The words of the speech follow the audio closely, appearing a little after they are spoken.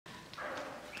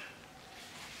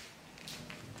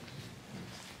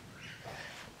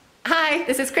Hi,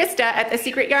 this is Krista at The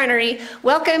Secret Yarnery.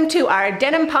 Welcome to our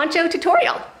denim poncho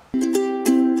tutorial.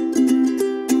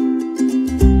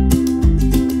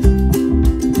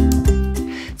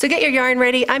 So get your yarn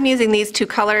ready. I'm using these two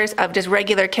colors of just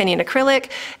regular Kenyan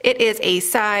acrylic. It is a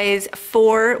size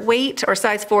 4 weight or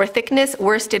size 4 thickness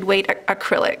worsted weight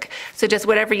acrylic. So just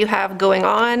whatever you have going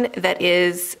on that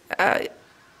is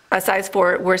a size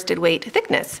 4 worsted weight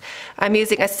thickness. I'm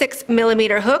using a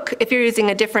 6mm hook. If you're using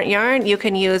a different yarn, you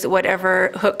can use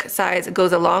whatever hook size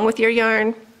goes along with your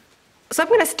yarn. So I'm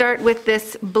going to start with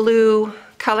this blue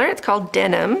color. It's called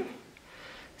denim.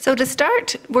 So to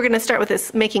start, we're going to start with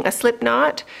this making a slip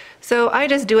knot. So I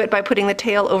just do it by putting the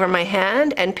tail over my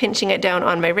hand and pinching it down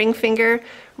on my ring finger,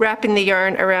 wrapping the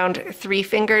yarn around 3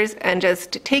 fingers and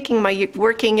just taking my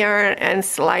working yarn and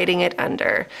sliding it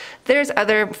under. There's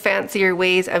other fancier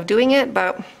ways of doing it,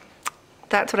 but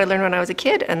that's what I learned when I was a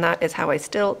kid, and that is how I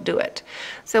still do it.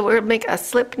 So we'll make a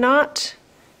slip knot.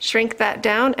 Shrink that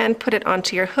down and put it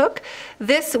onto your hook.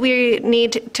 This we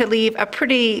need to leave a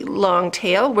pretty long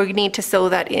tail. We need to sew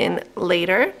that in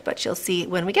later, but you'll see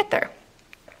when we get there.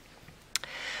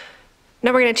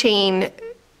 Now we're going to chain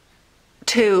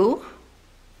 2,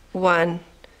 1,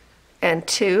 and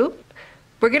 2.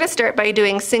 We're going to start by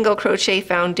doing single crochet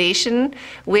foundation,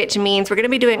 which means we're going to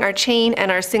be doing our chain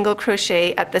and our single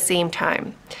crochet at the same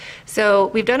time. So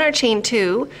we've done our chain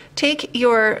 2. Take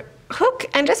your hook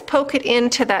and just poke it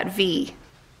into that V.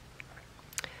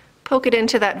 Poke it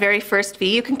into that very first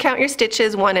V. You can count your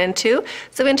stitches 1 and 2.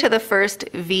 So into the first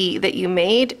V that you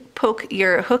made, poke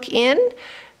your hook in,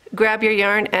 grab your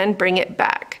yarn and bring it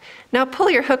back. Now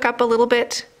pull your hook up a little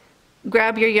bit,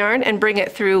 grab your yarn and bring it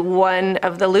through one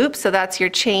of the loops, so that's your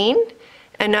chain.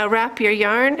 And now wrap your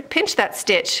yarn, pinch that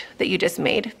stitch that you just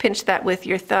made, pinch that with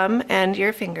your thumb and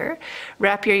your finger,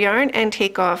 wrap your yarn and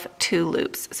take off 2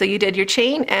 loops. So you did your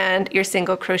chain and your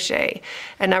single crochet.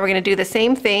 And now we're going to do the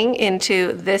same thing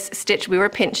into this stitch we were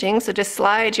pinching. So just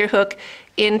slide your hook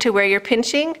into where you're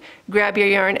pinching, grab your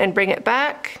yarn and bring it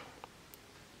back.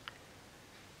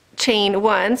 Chain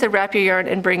 1, so wrap your yarn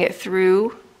and bring it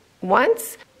through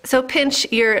once. So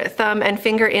pinch your thumb and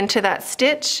finger into that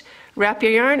stitch, wrap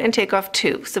your yarn and take off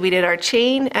 2. So we did our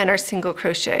chain and our single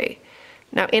crochet.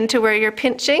 Now into where you're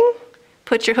pinching,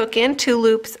 put your hook in, 2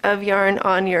 loops of yarn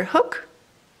on your hook.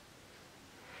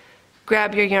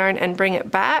 Grab your yarn and bring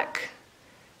it back.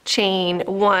 Chain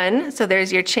 1, so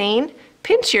there's your chain.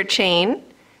 Pinch your chain,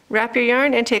 wrap your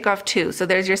yarn and take off 2. So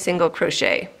there's your single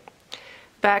crochet.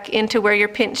 Back into where you're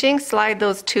pinching, slide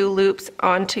those 2 loops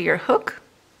onto your hook.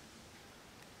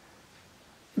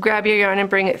 Grab your yarn and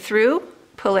bring it through.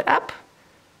 Pull it up,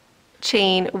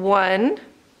 chain 1,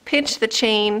 pinch the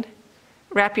chain,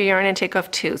 wrap your yarn and take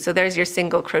off 2. So there's your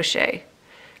single crochet.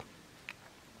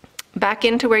 Back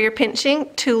into where you're pinching,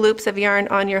 2 loops of yarn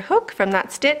on your hook from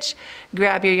that stitch,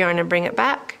 grab your yarn and bring it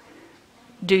back.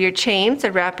 Do your chain, so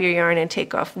wrap your yarn and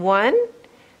take off 1,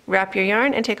 wrap your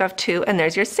yarn and take off 2, and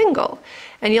there's your single.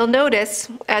 And you'll notice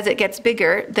as it gets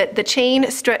bigger that the chain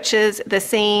stretches the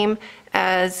same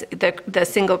as the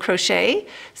single crochet,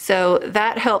 so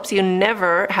that helps you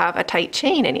never have a tight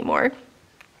chain anymore.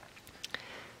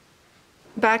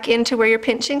 Back into where you're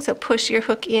pinching, so push your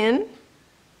hook in,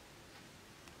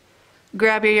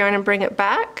 grab your yarn and bring it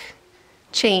back,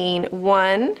 chain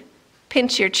 1,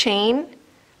 pinch your chain,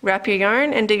 wrap your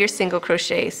yarn and do your single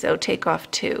crochet, so take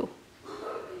off 2.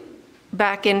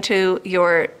 Back into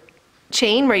your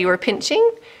chain where you were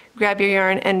pinching, grab your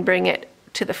yarn and bring it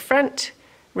to the front,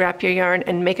 wrap your yarn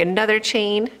and make another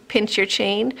chain, pinch your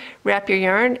chain, wrap your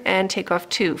yarn and take off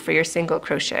 2 for your single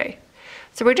crochet.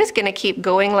 So we're just going to keep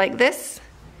going like this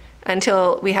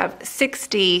until we have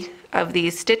 60 of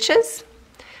these stitches.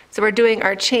 So we're doing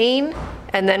our chain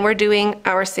and then we're doing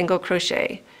our single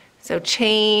crochet. So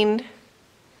chain,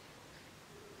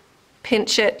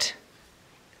 pinch it,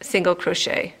 single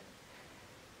crochet.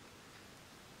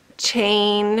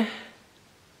 Chain,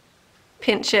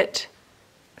 pinch it,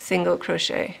 single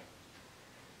crochet.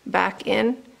 Back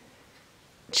in,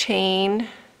 chain,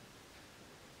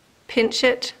 pinch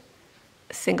it,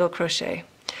 single crochet.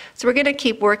 So we're going to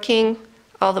keep working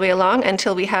all the way along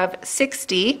until we have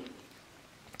 60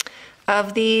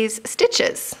 of these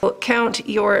stitches. Count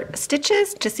your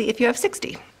stitches to see if you have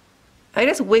 60. I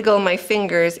just wiggle my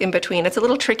fingers in between. It's a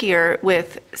little trickier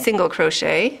with single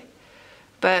crochet,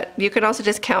 but you could also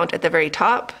just count at the very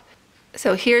top.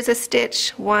 So here's a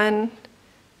stitch, 1,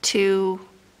 2,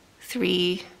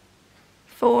 3,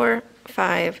 4,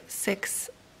 5, 6,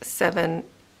 7,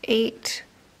 8,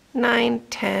 9,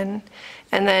 10,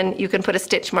 and then you can put a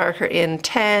stitch marker in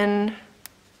 10.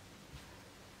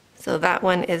 So that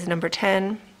one is number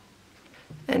 10.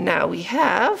 And now we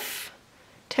have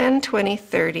 10, 20,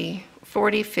 30,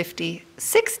 40, 50,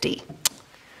 60.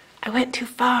 I went too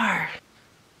far.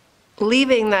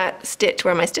 Leaving that stitch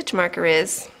where my stitch marker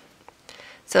is.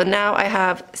 So now I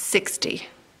have 60.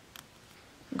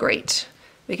 Great.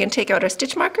 We can take out our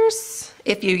stitch markers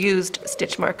if you used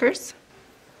stitch markers.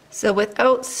 So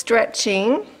without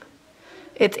stretching,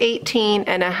 it's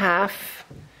 18.5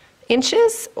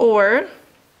 inches or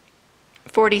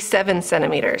 47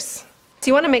 centimeters. So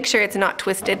you want to make sure it's not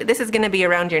twisted. This is going to be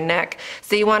around your neck,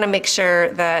 so you want to make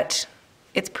sure that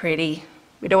it's pretty.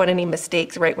 We don't want any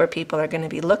mistakes right where people are going to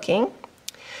be looking.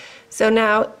 So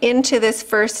now into this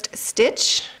first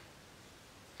stitch,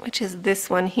 which is this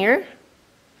one here,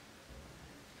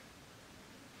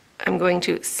 I'm going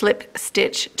to slip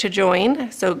stitch to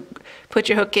join. So put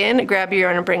your hook in, grab your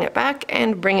yarn and bring it back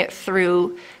and bring it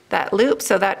through that loop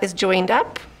so that is joined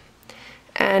up,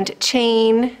 and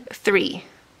chain 3.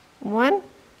 1,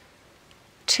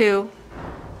 2,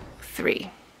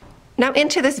 3. Now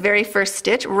into this very first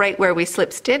stitch, right where we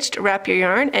slip stitched, wrap your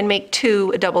yarn and make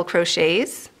 2 double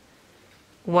crochets.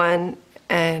 1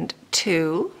 and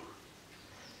 2.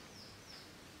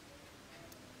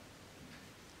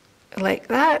 Like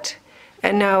that.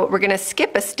 And now we're going to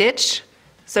skip a stitch.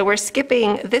 So we're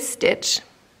skipping this stitch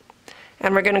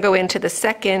and we're going to go into the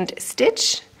second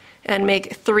stitch and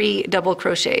make 3 double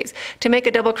crochets. To make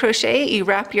a double crochet, you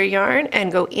wrap your yarn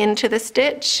and go into the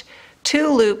stitch, 2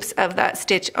 loops of that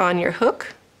stitch on your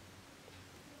hook.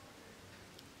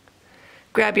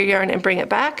 Grab your yarn and bring it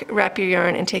back, wrap your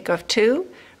yarn and take off 2,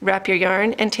 wrap your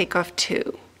yarn and take off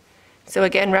 2. So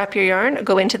again, wrap your yarn,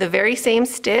 go into the very same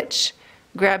stitch,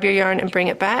 grab your yarn and bring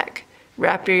it back,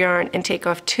 wrap your yarn and take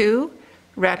off 2,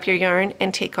 wrap your yarn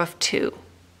and take off 2.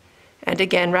 And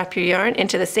again, wrap your yarn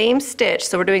into the same stitch.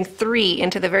 So we're doing 3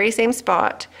 into the very same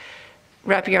spot.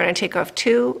 Wrap your yarn and take off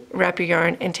 2, wrap your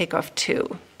yarn and take off 2.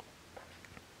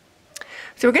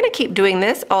 So we're going to keep doing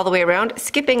this all the way around,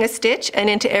 skipping a stitch and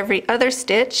into every other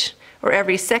stitch or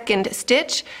every second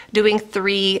stitch, doing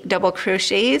 3 double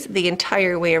crochets the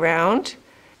entire way around.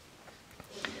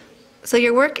 So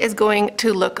your work is going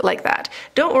to look like that.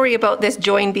 Don't worry about this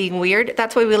join being weird.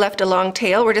 That's why we left a long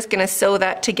tail. We're just going to sew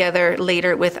that together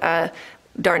later with a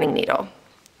darning needle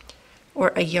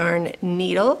or a yarn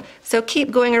needle. So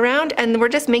keep going around and we're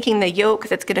just making the yoke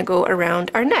that's going to go around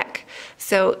our neck.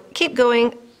 So keep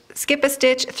going, skip a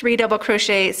stitch, 3 double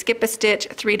crochet, skip a stitch,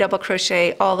 3 double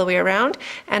crochet all the way around,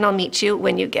 and I'll meet you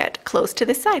when you get close to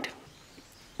this side.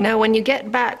 Now when you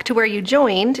get back to where you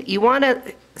joined, you want to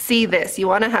see this. You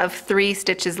want to have 3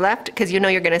 stitches left because you know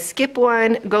you're going to skip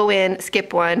one, go in,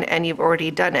 skip one, and you've already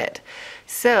done it.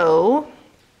 So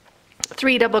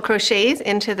 3 double crochets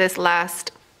into this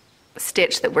last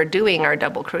stitch that we're doing our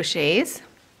double crochets.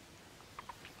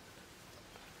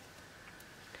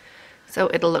 So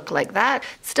it'll look like that.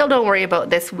 Still don't worry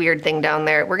about this weird thing down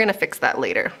there. We're going to fix that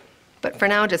later. But for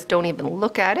now, just don't even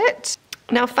look at it.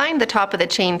 Now find the top of the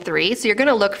chain 3. So you're going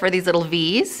to look for these little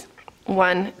V's,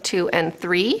 1, 2, and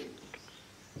 3.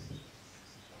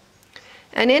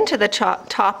 And into the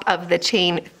top of the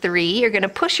chain 3, you're going to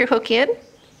push your hook in.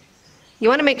 You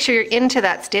want to make sure you're into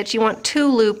that stitch. You want 2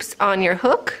 loops on your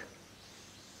hook.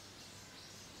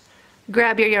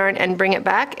 Grab your yarn and bring it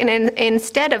back, and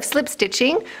instead of slip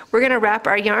stitching, we're going to wrap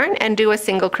our yarn and do a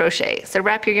single crochet. So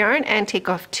wrap your yarn and take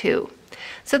off 2.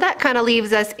 So that kind of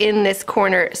leaves us in this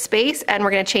corner space, and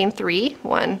we're going to chain 3,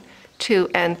 1, 2,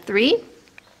 and 3.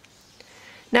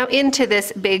 Now into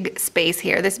this big space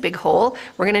here, this big hole,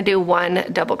 we're going to do 1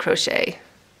 double crochet.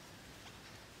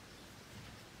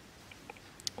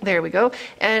 There we go.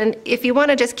 And if you want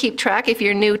to just keep track, if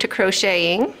you're new to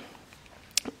crocheting,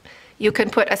 you can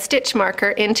put a stitch marker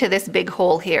into this big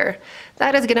hole here.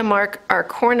 That is going to mark our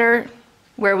corner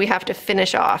where we have to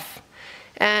finish off.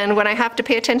 And when I have to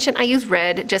pay attention, I use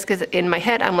red just because in my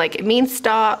head I'm like, it means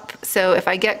stop. So if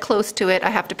I get close to it, I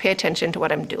have to pay attention to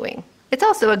what I'm doing. It's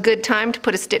also a good time to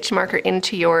put a stitch marker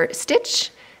into your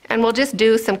stitch, and we'll just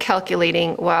do some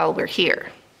calculating while we're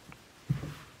here.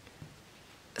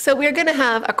 So we're going to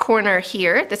have a corner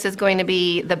here. This is going to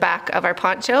be the back of our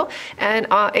poncho, and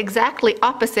exactly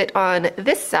opposite on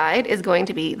this side is going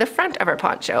to be the front of our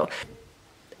poncho.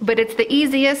 But it's the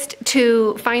easiest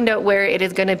to find out where it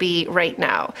is going to be right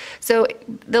now. So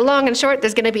the long and short,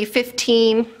 there's going to be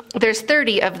 15, there's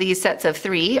 30 of these sets of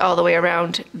 3 all the way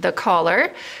around the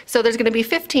collar. So there's going to be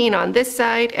 15 on this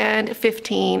side and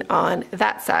 15 on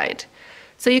that side.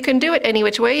 So you can do it any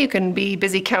which way. You can be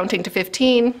busy counting to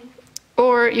 15,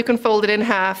 or you can fold it in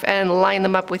half and line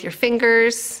them up with your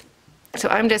fingers. So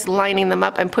I'm just lining them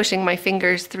up. I'm pushing my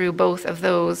fingers through both of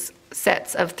those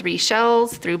sets of 3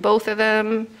 shells, through both of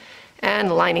them, and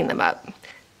lining them up.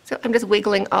 So I'm just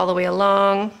wiggling all the way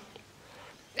along.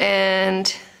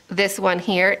 And this one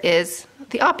here is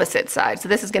the opposite side. So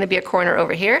this is going to be a corner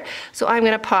over here. So I'm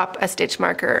going to pop a stitch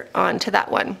marker onto that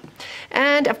one.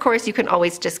 And of course you can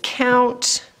always just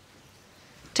count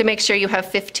to make sure you have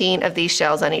 15 of these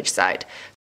shells on each side.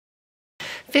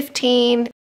 15,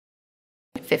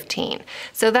 15.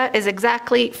 So that is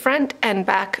exactly front and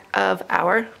back of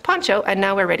our poncho, and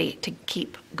now we're ready to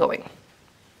keep going.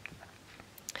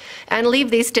 And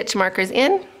leave these stitch markers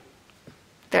in.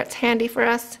 That's handy for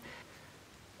us.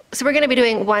 So we're going to be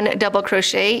doing 1 double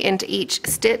crochet into each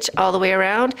stitch all the way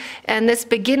around, and this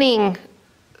beginning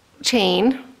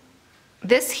chain,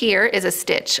 this here is a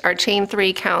stitch. Our chain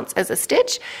 3 counts as a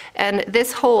stitch, and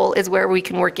this hole is where we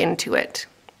can work into it.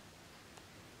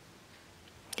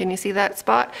 Can you see that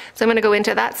spot? So I'm going to go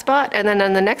into that spot, and then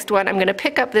on the next one I'm going to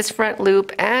pick up this front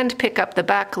loop and pick up the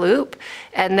back loop,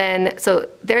 and then so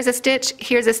there's a stitch,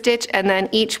 here's a stitch, and then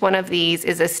each one of these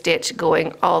is a stitch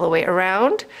going all the way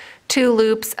around. 2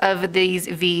 loops of these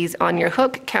V's on your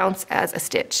hook counts as a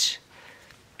stitch.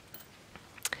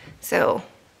 So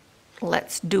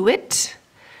let's do it.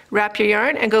 Wrap your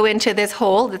yarn and go into this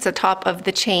hole that's the top of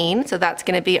the chain. So that's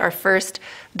going to be our first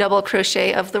double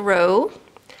crochet of the row.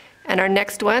 And our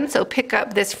next one, so pick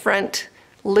up this front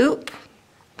loop,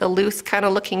 the loose kind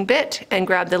of looking bit, and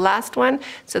grab the last one.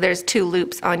 So there's 2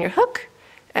 loops on your hook,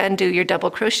 and do your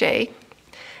double crochet.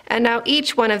 And now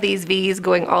each one of these V's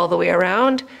going all the way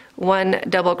around, 1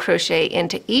 double crochet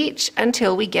into each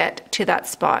until we get to that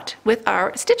spot with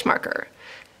our stitch marker.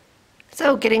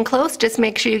 So getting close, just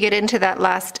make sure you get into that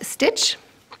last stitch.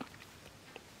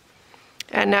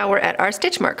 And now we're at our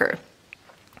stitch marker.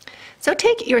 So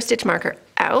take your stitch marker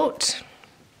out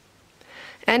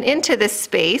and into this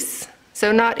space,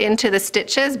 so not into the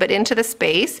stitches but into the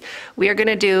space, we are going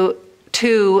to do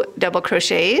 2 double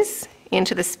crochets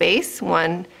into the space,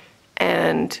 1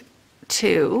 and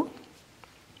 2.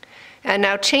 And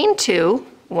now chain 2,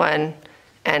 1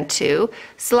 and 2.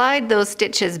 Slide those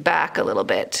stitches back a little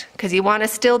bit because you want to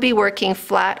still be working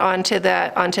flat onto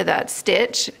that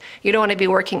stitch. You don't want to be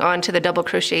working onto the double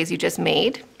crochets you just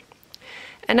made.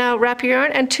 And now wrap your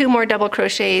yarn and 2 more double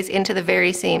crochets into the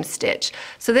very same stitch.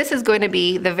 So this is going to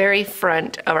be the very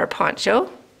front of our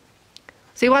poncho.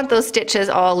 So you want those stitches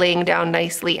all laying down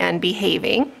nicely and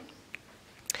behaving.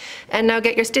 And now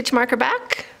get your stitch marker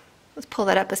back. Let's pull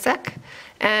that up a sec.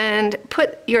 And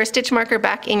put your stitch marker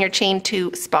back in your chain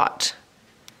 2 spot.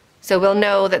 So we'll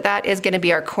know that that is going to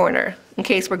be our corner. In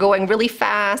case we're going really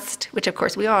fast, which of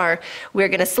course we are, we're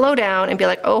going to slow down and be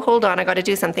like, oh, hold on, I got to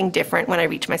do something different when I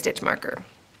reach my stitch marker.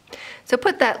 So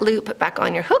put that loop back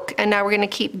on your hook, and now we're going to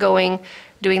keep going,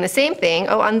 doing the same thing.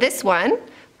 Oh, on this one,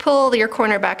 pull your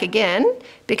corner back again,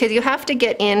 because you have to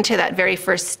get into that very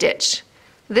first stitch.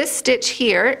 This stitch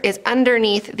here is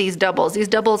underneath these doubles. These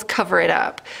doubles cover it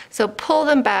up. So pull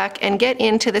them back and get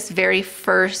into this very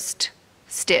first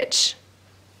stitch.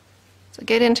 So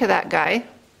get into that guy.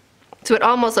 So it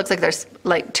almost looks like there's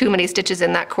like too many stitches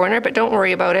in that corner, but don't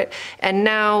worry about it. And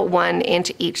now 1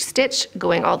 into each stitch,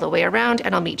 going all the way around,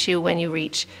 and I'll meet you when you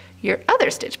reach your other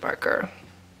stitch marker.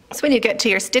 So when you get to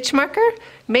your stitch marker,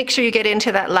 make sure you get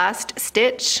into that last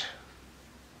stitch.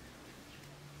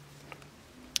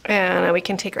 And we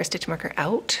can take our stitch marker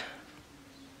out,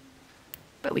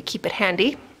 but we keep it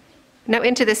handy. Now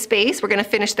into this space, we're going to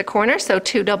finish the corner, so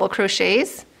 2 double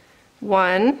crochets,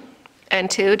 1 and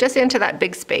 2, just into that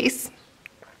big space.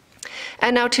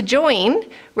 And now to join,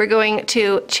 we're going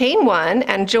to chain 1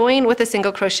 and join with a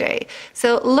single crochet.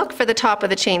 So look for the top of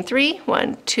the chain 3,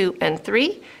 1, 2, and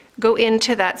 3. Go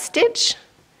into that stitch,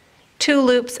 2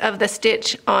 loops of the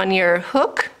stitch on your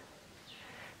hook,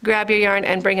 grab your yarn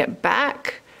and bring it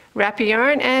back, wrap your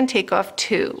yarn and take off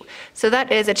 2. So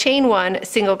that is a chain 1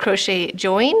 single crochet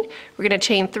join. We're going to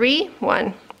chain 3,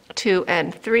 1, 2,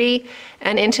 and 3,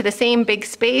 and into the same big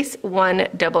space, 1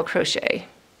 double crochet.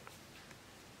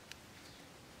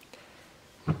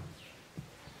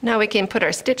 Now we can put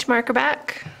our stitch marker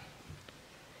back.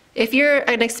 If you're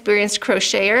an experienced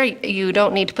crocheter, you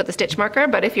don't need to put the stitch marker,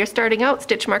 but if you're starting out,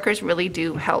 stitch markers really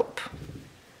do help.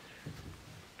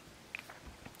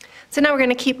 So now we're going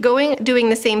to keep going, doing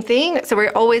the same thing. So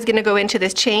we're always going to go into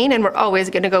this chain, and we're always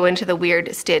going to go into the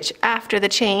weird stitch after the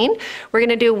chain. We're going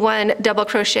to do 1 double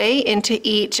crochet into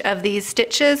each of these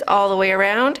stitches all the way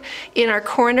around. In our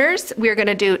corners, we're going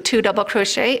to do 2 double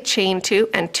crochet, chain 2,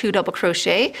 and 2 double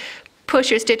crochet. Push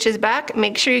your stitches back,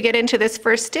 make sure you get into this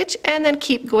first stitch, and then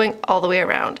keep going all the way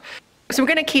around. So we're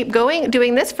going to keep going,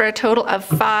 doing this for a total of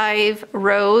 5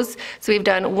 rows. So we've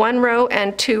done 1 row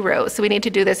and 2 rows. So we need to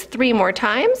do this 3 more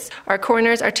times. Our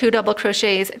corners are 2 double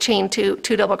crochets, chain 2,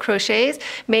 2 double crochets.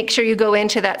 Make sure you go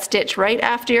into that stitch right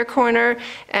after your corner,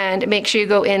 and make sure you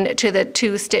go into the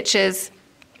 2 stitches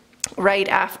right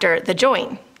after the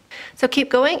join. So keep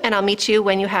going, and I'll meet you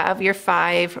when you have your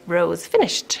 5 rows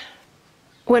finished.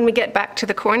 When we get back to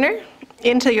the corner,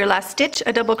 into your last stitch,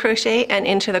 a double crochet, and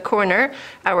into the corner,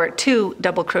 our 2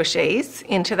 double crochets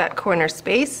into that corner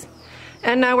space.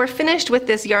 And now we're finished with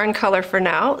this yarn color for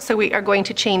now, so we are going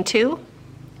to chain 2,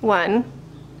 1,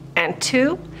 and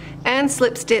 2, and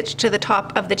slip stitch to the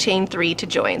top of the chain 3 to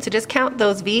join. So just count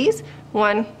those V's,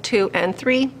 1, 2, and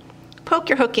 3. Poke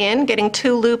your hook in, getting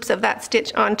 2 loops of that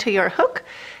stitch onto your hook,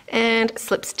 and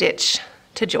slip stitch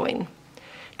to join.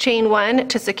 Chain 1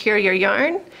 to secure your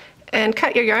yarn, and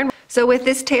cut your yarn. So with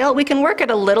this tail, we can work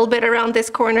it a little bit around this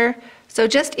corner. So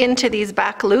just into these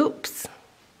back loops,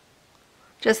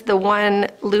 just the 1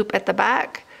 loop at the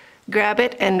back, grab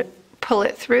it and pull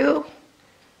it through.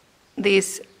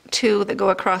 These 2 that go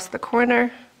across the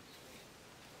corner,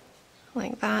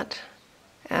 like that.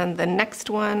 And the next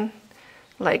one,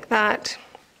 like that.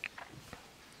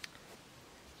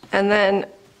 And then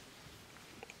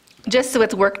just so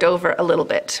it's worked over a little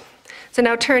bit. So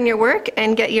now turn your work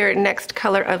and get your next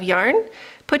color of yarn.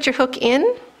 Put your hook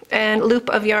in and loop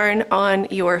of yarn on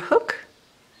your hook.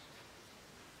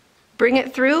 Bring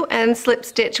it through and slip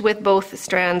stitch with both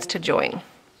strands to join.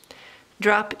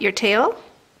 Drop your tail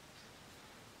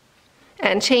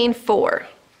and chain 4.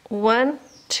 1,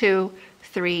 2,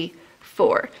 3,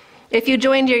 4. If you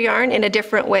joined your yarn in a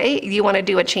different way, you want to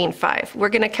do a chain 5. We're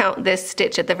going to count this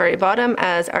stitch at the very bottom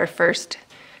as our first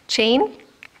chain.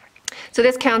 So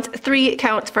this counts 3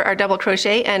 counts for our double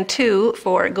crochet and 2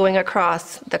 for going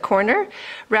across the corner.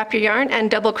 Wrap your yarn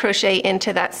and double crochet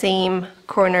into that same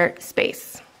corner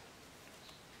space.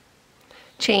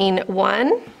 Chain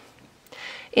 1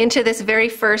 into this very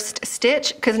first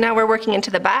stitch, because now we're working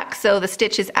into the back, so the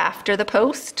stitch is after the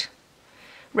post.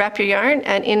 Wrap your yarn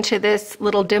and into this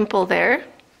little dimple there,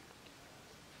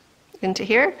 into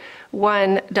here,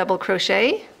 1 double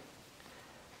crochet,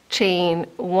 chain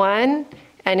 1,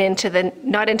 and into the,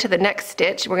 not into the next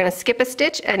stitch, we're going to skip a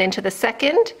stitch and into the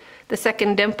second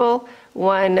dimple,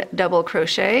 1 double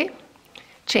crochet,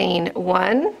 chain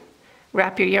 1,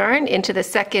 wrap your yarn into the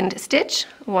second stitch,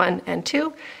 1 and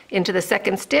 2, into the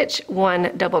second stitch,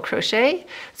 1 double crochet.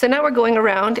 So now we're going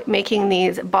around making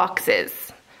these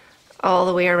boxes all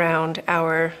the way around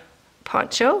our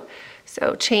poncho.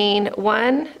 So chain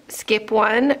 1, skip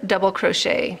 1, double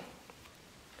crochet.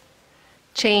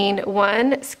 Chain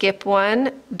 1, skip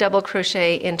 1, double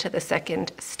crochet into the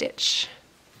second stitch.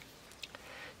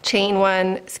 Chain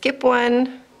 1, skip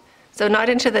 1, so not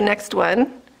into the next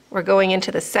one, we're going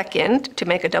into the second to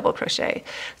make a double crochet.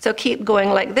 So keep going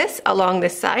like this along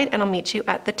this side, and I'll meet you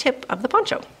at the tip of the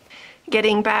poncho.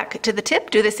 Getting back to the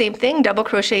tip, do the same thing, double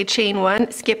crochet, chain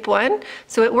 1, skip 1,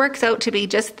 so it works out to be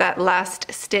just that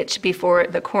last stitch before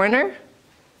the corner.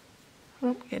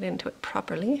 Get into it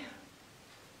properly.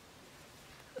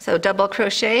 So double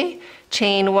crochet,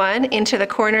 chain 1 into the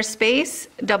corner space,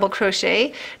 double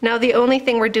crochet. Now the only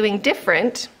thing we're doing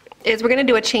different is we're going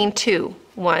to do a chain 2,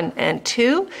 1 and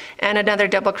 2, and another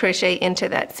double crochet into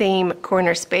that same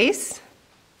corner space.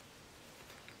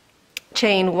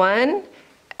 Chain 1,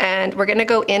 and we're going to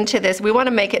go into this. We want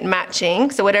to make it matching,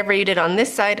 so whatever you did on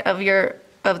this side of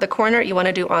the corner, you want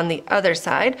to do on the other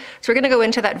side. So we're going to go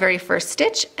into that very first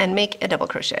stitch and make a double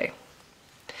crochet.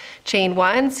 Chain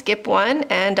 1, skip 1,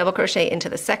 and double crochet into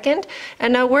the second.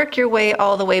 And now work your way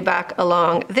all the way back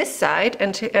along this side,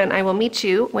 and I will meet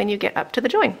you when you get up to the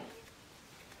join.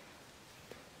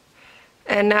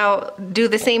 And now do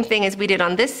the same thing as we did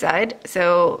on this side.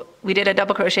 So we did a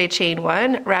double crochet, chain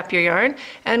 1, wrap your yarn,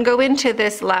 and go into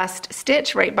this last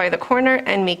stitch right by the corner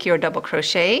and make your double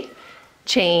crochet,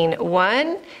 chain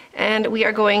 1, and we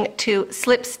are going to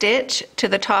slip stitch to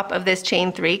the top of this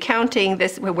chain 3, counting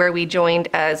this where we joined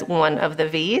as one of the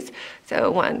V's.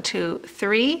 So 1, 2,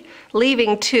 3,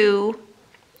 leaving 2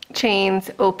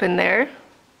 chains open there,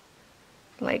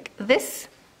 like this.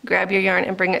 Grab your yarn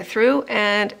and bring it through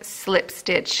and slip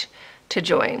stitch to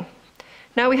join.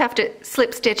 Now we have to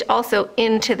slip stitch also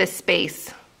into the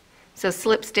space. So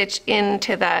slip stitch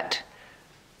into that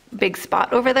big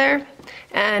spot over there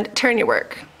and turn your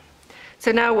work.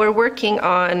 So now we're working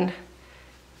on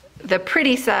the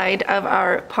pretty side of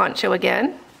our poncho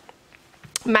again,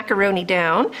 macaroni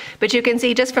down, but you can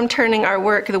see just from turning our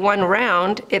work the one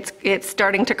round, it's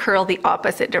starting to curl the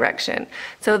opposite direction.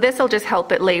 So this will just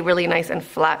help it lay really nice and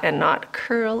flat and not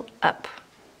curl up.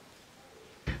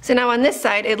 So now on this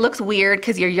side, it looks weird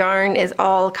because your yarn is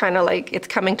all kind of like it's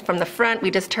coming from the front.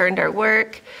 We just turned our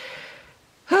work.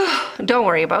 Don't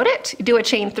worry about it. Do a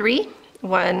chain 3.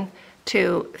 1,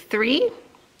 2, 3.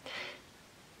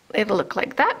 It'll look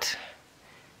like that.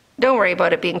 Don't worry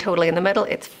about it being totally in the middle.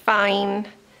 It's fine.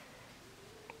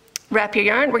 Wrap your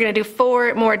yarn. We're going to do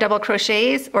 4 more double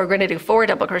crochets, or we're going to do 4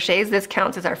 double crochets. This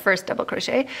counts as our first double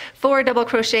crochet. 4 double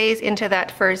crochets into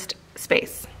that first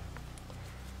space.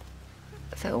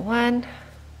 So 1,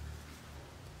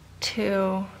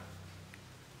 2,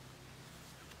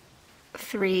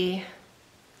 3,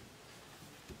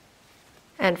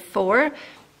 and 4.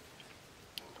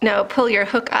 Now pull your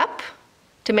hook up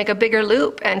to make a bigger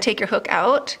loop and take your hook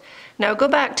out. Now go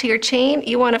back to your chain.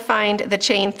 You want to find the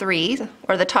chain 3,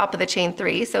 or the top of the chain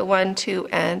 3. So 1, 2,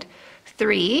 and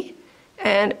 3.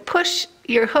 And push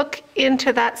your hook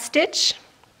into that stitch.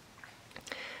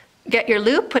 Get your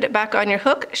loop, put it back on your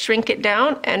hook, shrink it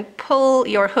down, and pull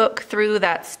your hook through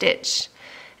that stitch.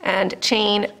 And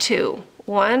chain 2.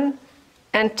 1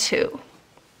 and 2.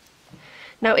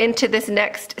 Now into this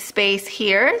next space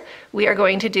here, we are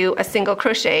going to do a single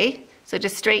crochet. So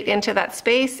just straight into that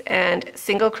space and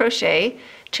single crochet,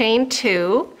 chain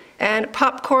 2, and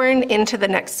popcorn into the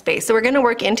next space. So we're going to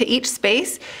work into each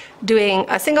space doing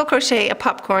a single crochet, a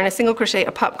popcorn, a single crochet,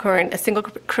 a popcorn, a single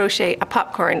crochet, a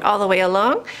popcorn, all the way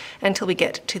along until we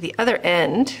get to the other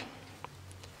end.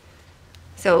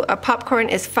 So a popcorn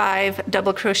is 5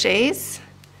 double crochets,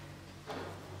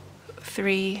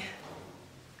 3,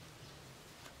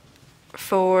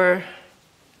 4,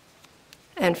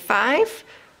 and 5.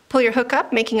 Pull your hook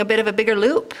up, making a bit of a bigger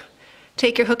loop.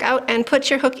 Take your hook out and put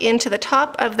your hook into the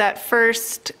top of that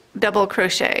first double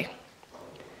crochet.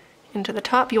 Into the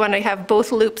top, you want to have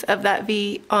both loops of that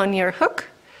V on your hook.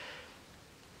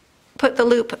 Put the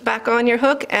loop back on your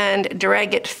hook and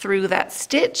drag it through that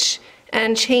stitch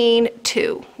and chain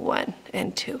 2, 1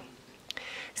 and 2.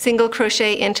 Single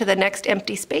crochet into the next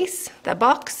empty space, the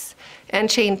box, and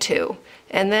chain 2,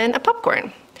 and then a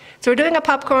popcorn. So we're doing a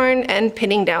popcorn and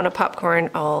pinning down a popcorn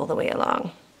all the way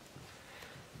along.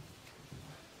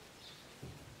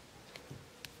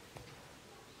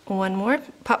 One more.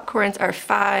 Popcorns are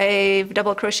 5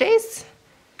 double crochets.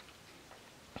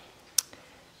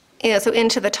 Yeah, so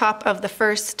into the top of the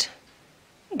first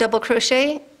double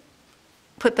crochet,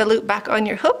 put the loop back on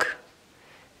your hook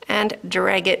and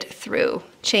drag it through.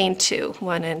 Chain 2,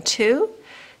 1 and 2.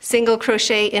 Single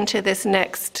crochet into this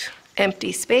next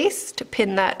empty space to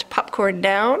pin that popcorn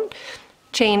down,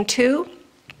 chain 2,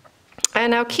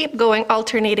 and now keep going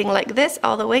alternating like this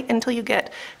all the way until you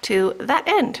get to that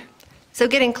end. So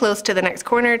getting close to the next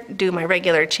corner, do my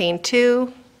regular chain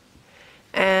 2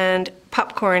 and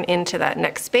popcorn into that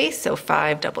next space, so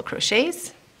 5 double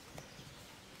crochets.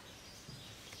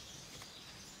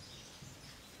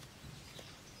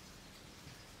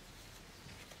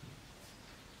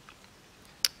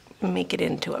 Make it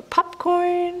into a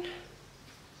popcorn.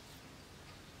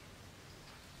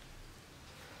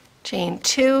 Chain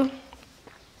 2.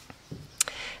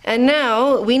 And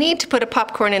now we need to put a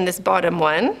popcorn in this bottom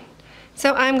one.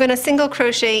 So I'm going to single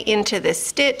crochet into this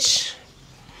stitch,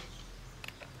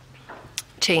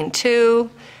 chain 2,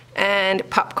 and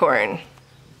popcorn.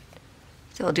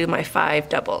 So I'll do my 5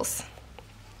 doubles.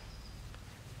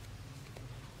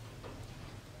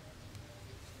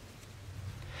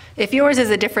 If yours is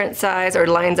a different size or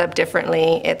lines up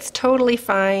differently, it's totally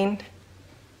fine.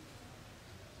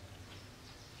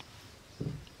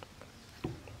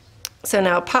 So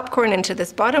now popcorn into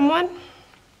this bottom one.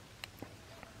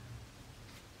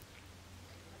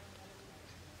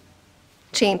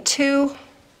 Chain 2.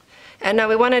 And now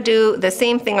we want to do the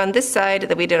same thing on this side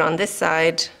that we did on this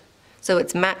side, so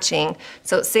it's matching.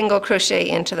 So single crochet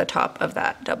into the top of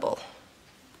that double.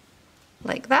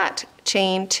 Like that.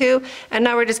 Chain 2. And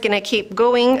now we're just going to keep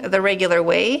going the regular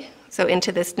way. So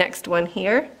into this next one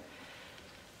here.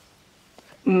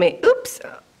 Oops.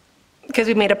 Because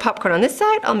we made a popcorn on this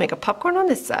side, I'll make a popcorn on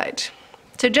this side.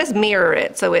 So just mirror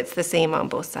it so it's the same on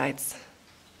both sides.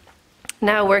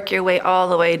 Now work your way all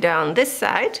the way down this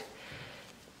side,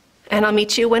 and I'll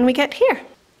meet you when we get here.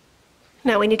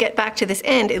 Now when you get back to this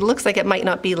end, it looks like it might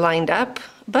not be lined up,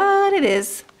 but it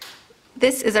is.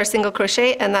 This is our single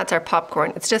crochet, and that's our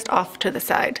popcorn. It's just off to the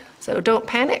side. So don't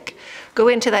panic. Go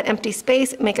into that empty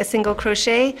space, make a single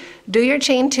crochet, do your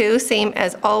chain 2, same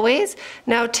as always.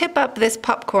 Now tip up this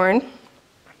popcorn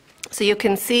so you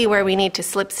can see where we need to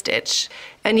slip stitch.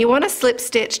 And you want to slip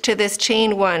stitch to this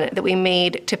chain 1 that we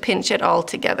made to pinch it all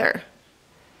together.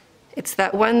 It's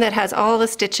that one that has all the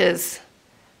stitches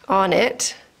on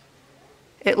it.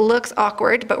 It looks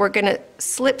awkward, but we're going to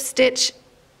slip stitch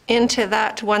into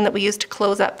that one that we used to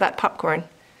close up that popcorn.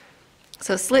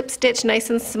 So slip stitch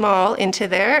nice and small into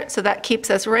there, so that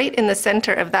keeps us right in the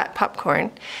center of that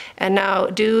popcorn. And now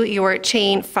do your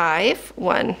chain 5,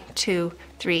 1, 2,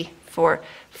 3, 4,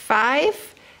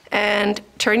 5, and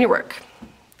turn your work,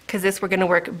 because this we're going to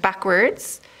work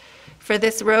backwards for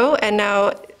this row. And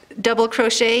now double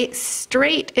crochet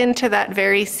straight into that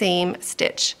very same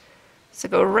stitch. So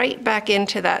go right back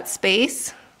into that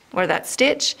space or that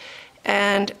stitch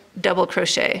and double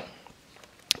crochet.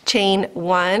 Chain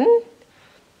 1,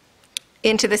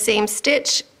 into the same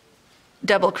stitch,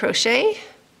 double crochet.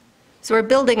 So we're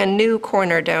building a new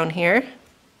corner down here,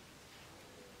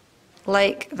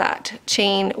 like that,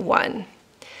 chain 1.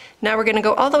 Now we're going to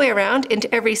go all the way around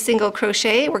into every single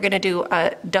crochet. We're going to do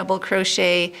a double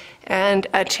crochet and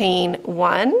a chain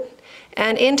 1.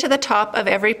 And into the top of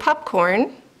every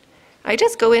popcorn, I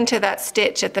just go into that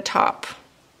stitch at the top.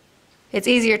 It's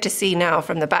easier to see now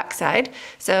from the back side.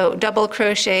 So double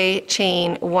crochet,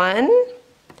 chain 1,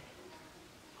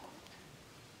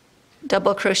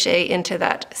 double crochet into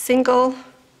that single,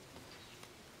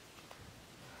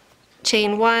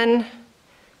 chain 1,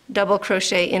 double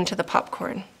crochet into the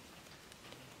popcorn,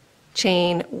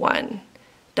 chain 1,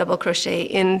 double crochet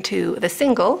into the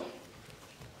single,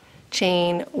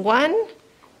 chain 1,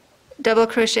 double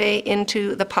crochet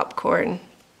into the popcorn,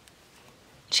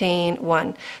 chain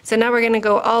 1. So now we're going to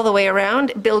go all the way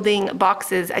around, building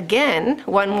boxes again,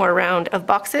 one more round of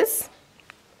boxes.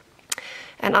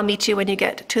 And I'll meet you when you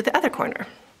get to the other corner.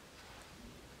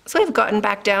 So we've gotten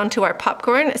back down to our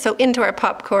popcorn. So into our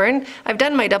popcorn, I've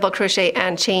done my double crochet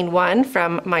and chain 1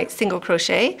 from my single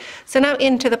crochet. So now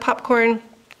into the popcorn,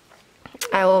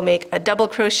 I will make a double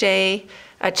crochet,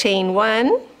 a chain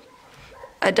 1,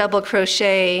 a double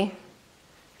crochet,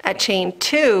 a chain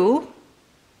 2,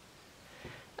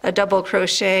 a double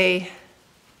crochet,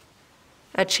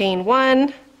 a chain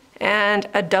 1, and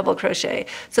a double crochet.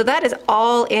 So that is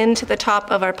all into the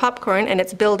top of our popcorn, and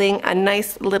it's building a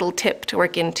nice little tip to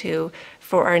work into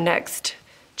for our next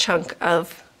chunk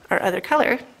of our other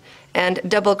color. And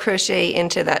double crochet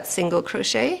into that single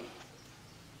crochet,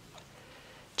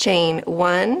 chain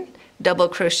 1, double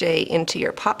crochet into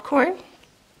your popcorn,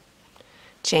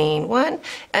 chain 1,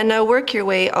 and now work your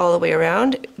way all the way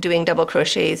around doing double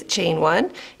crochets, chain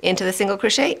 1, into the single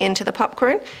crochet, into the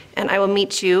popcorn, and I will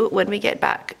meet you when we get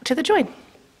back to the join.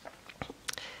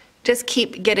 Just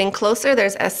keep getting closer.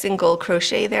 There's a single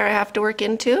crochet there I have to work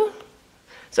into.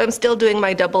 So I'm still doing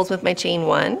my doubles with my chain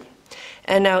 1,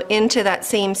 and now into that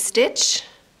same stitch,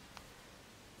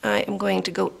 I am going to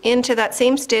go into that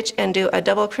same stitch and do a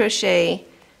double crochet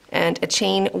and a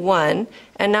chain 1,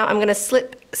 and now I'm going to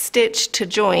slip stitch to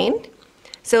join.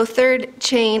 So third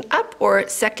chain up or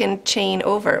second chain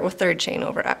over, or third chain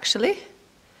over actually.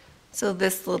 So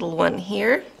this little one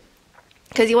here,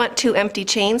 because you want 2 empty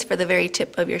chains for the very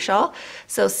tip of your shawl.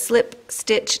 So slip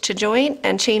stitch to join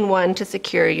and chain 1 to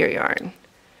secure your yarn.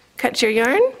 Cut your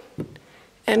yarn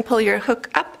and pull your hook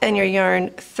up and your yarn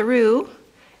through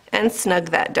and snug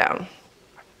that down.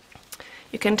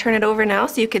 You can turn it over now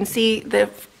so you can see the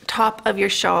top of your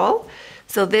shawl.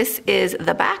 So this is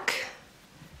the back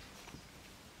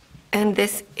and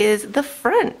this is the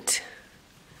front.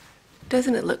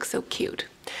 Doesn't it look so cute?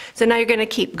 So now you're going to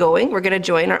keep going. We're going to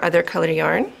join our other color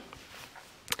yarn,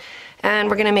 and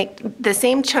we're going to make the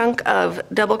same chunk of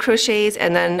double crochets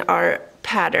and then our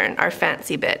pattern, our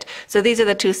fancy bit. So these are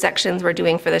the 2 sections we're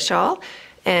doing for the shawl,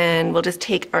 and we'll just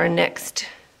take our next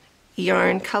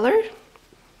yarn color.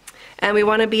 And we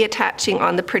want to be attaching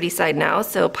on the pretty side now,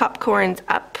 so popcorn's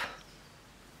up.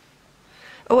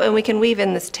 Oh, and we can weave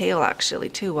in this tail actually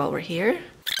too while we're here.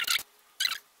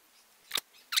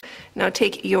 Now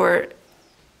take your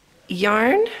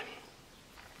yarn,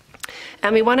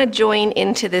 and we want to join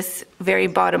into this very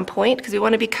bottom point because we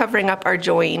want to be covering up our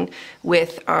join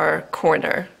with our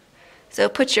corner. So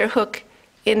put your hook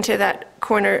into that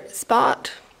corner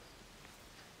spot.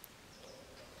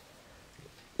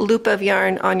 Loop of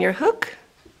yarn on your hook,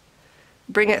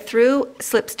 bring it through,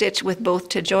 slip stitch with both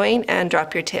to join, and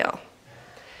drop your tail.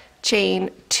 Chain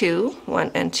 2,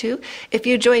 1 and 2. If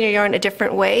you join your yarn a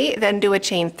different way, then do a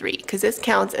chain 3, because this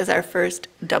counts as our first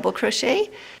double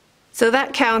crochet. So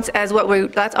that counts as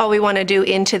that's all we want to do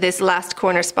into this last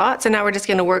corner spot. So now we're just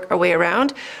going to work our way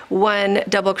around. 1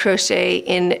 double crochet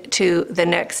into the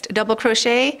next double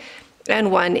crochet,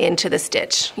 and 1 into the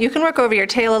stitch. You can work over your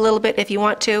tail a little bit if you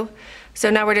want to. So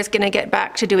now we're just going to get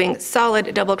back to doing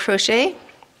solid double crochet,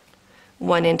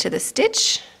 1 into the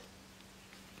stitch,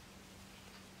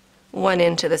 1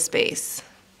 into the space,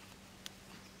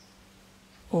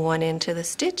 1 into the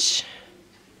stitch,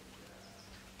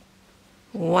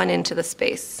 one into the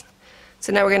space.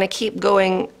 So now we're going to keep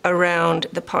going around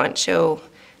the poncho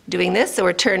doing this. So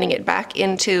we're turning it back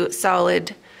into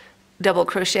solid double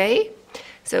crochet.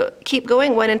 So keep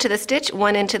going, one into the stitch,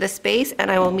 one into the space,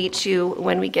 and I will meet you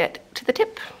when we get to the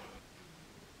tip.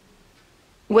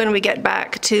 When we get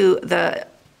back to the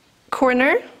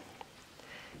corner,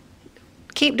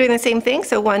 keep doing the same thing.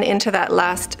 So one into that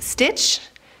last stitch,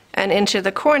 and into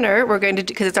the corner we're going to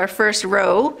do, because it's our first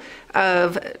row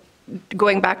of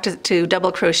going back to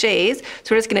double crochets,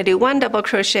 so we're just going to do one double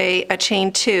crochet, a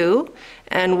chain two,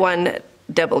 and one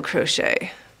double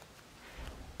crochet,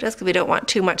 just because we don't want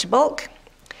too much bulk.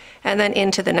 And then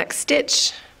into the next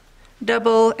stitch,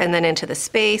 double, and then into the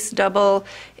space, double,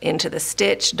 into the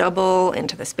stitch, double,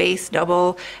 into the space,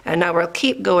 double, and now we'll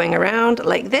keep going around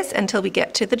like this until we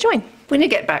get to the join. When you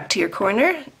get back to your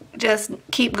corner, just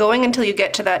keep going until you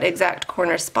get to that exact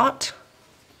corner spot.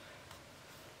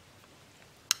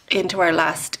 Into our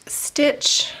last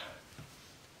stitch,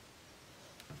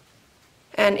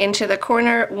 and into the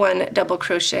corner, one double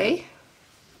crochet.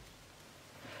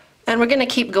 And we're going to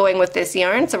keep going with this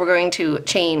yarn, so we're going to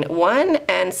chain one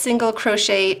and single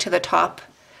crochet to the top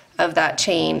of that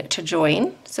chain to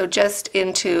join. So just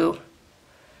into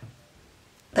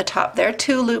the top there,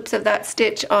 two loops of that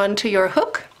stitch onto your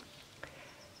hook.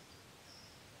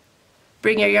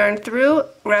 Bring your yarn through,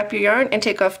 wrap your yarn, and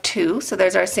take off two. So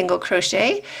there's our single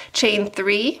crochet, chain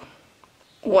three,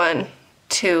 one,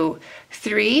 two,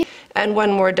 three, and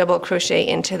one more double crochet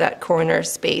into that corner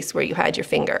space where you had your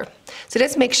finger. So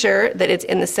just make sure that it's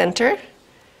in the center,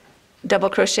 double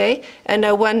crochet, and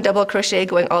now one double crochet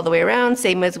going all the way around,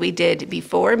 same as we did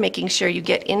before, making sure you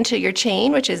get into your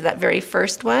chain, which is that very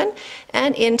first one,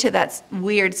 and into that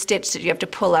weird stitch that you have to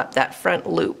pull up that front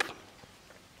loop.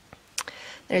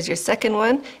 There's your second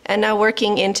one, and now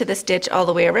working into the stitch all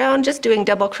the way around, just doing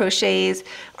double crochets.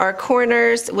 Our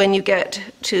corners, when you get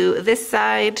to this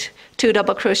side, two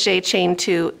double crochet, chain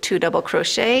two, two double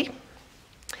crochet.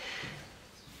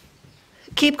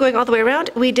 Keep going all the way around.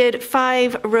 We did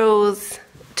 5 rows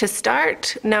to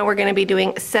start. Now we're going to be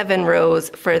doing 7 rows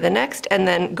for the next, and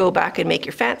then go back and make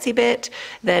your fancy bit,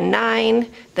 then 9,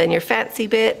 then your fancy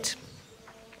bit,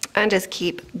 and just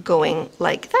keep going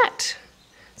like that.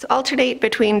 So alternate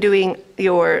between doing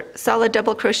your solid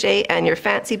double crochet and your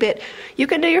fancy bit. You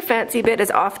can do your fancy bit as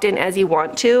often as you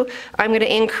want to. I'm going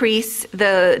to increase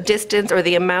the distance or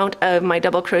the amount of my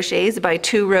double crochets by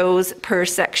 2 rows per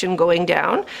section going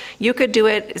down. You could do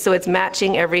it so it's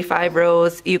matching every 5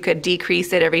 rows. You could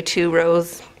decrease it every 2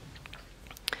 rows.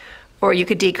 Or you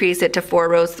could decrease it to 4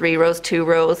 rows, 3 rows, 2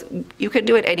 rows. You could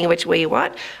do it any which way you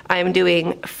want. I'm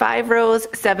doing 5 rows,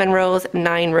 7 rows,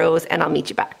 9 rows, and I'll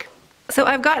meet you back. So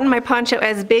I've gotten my poncho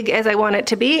as big as I want it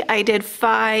to be. I did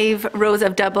 5 rows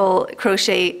of double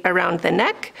crochet around the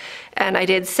neck, and I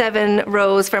did 7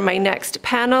 rows for my next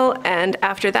panel, and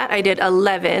after that I did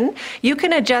 11. You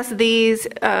can adjust these,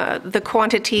 the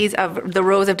quantities of the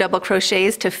rows of double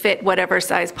crochets to fit whatever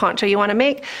size poncho you want to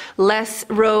make. Less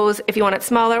rows if you want it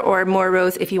smaller, or more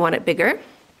rows if you want it bigger.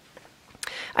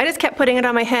 I just kept putting it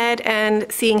on my head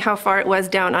and seeing how far it was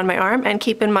down on my arm, and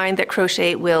keep in mind that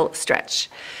crochet will stretch.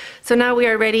 So now we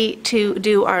are ready to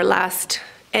do our last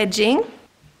edging.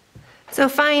 So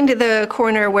find the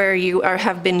corner where you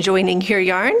have been joining your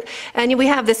yarn, and we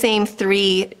have the same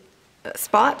 3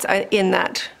 spots in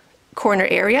that corner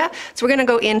area. So we're going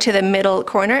to go into the middle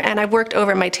corner, and I've worked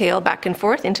over my tail back and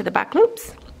forth into the back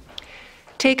loops.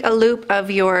 Take a loop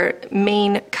of your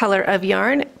main color of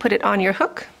yarn, put it on your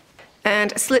hook,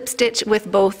 and slip stitch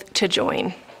with both to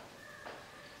join.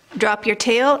 Drop your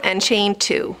tail and chain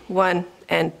 2, 1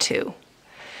 and 2.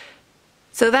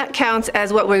 So that counts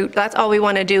as that's all we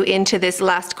want to do into this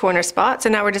last corner spot. So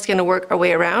now we're just going to work our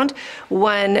way around.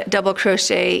 1 double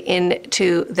crochet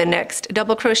into the next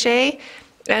double crochet,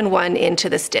 and 1 into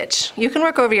the stitch. You can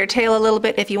work over your tail a little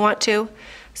bit if you want to.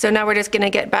 So now we're just going to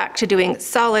get back to doing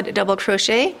solid double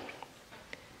crochet,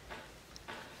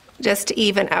 just to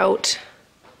even out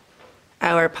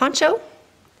our poncho.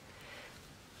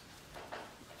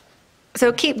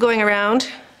 So keep going around.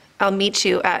 I'll meet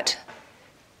you at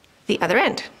the other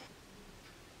end.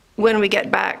 When we get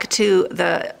back to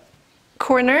the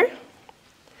corner,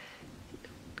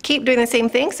 keep doing the same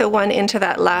thing. So 1 into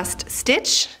that last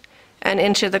stitch, and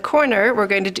into the corner we're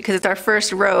going to do, because it's our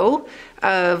first row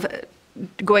of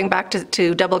going back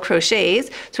to double crochets,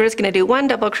 so we're just going to do 1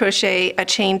 double crochet, a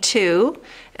chain 2,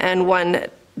 and 1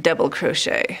 double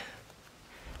crochet,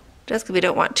 just because we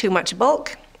don't want too much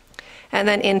bulk. And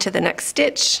then into the next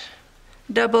stitch,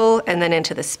 double, and then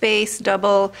into the space,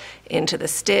 double, into the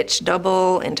stitch,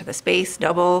 double, into the space,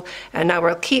 double, and now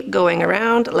we'll keep going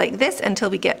around like this until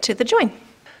we get to the join.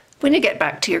 When you get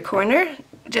back to your corner,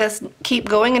 just keep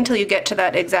going until you get to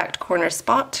that exact corner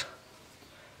spot.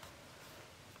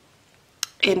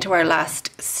 Into our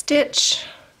last stitch.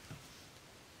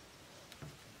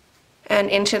 And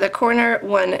into the corner,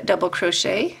 1 double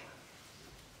crochet.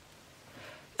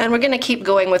 And we're going to keep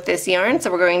going with this yarn,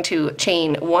 so we're going to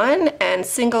chain 1 and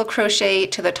single crochet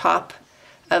to the top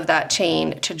of that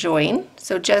chain to join.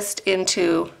 So just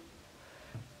into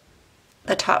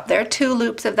the top there, 2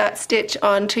 loops of that stitch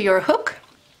onto your hook.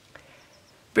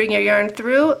 Bring your yarn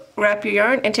through, wrap your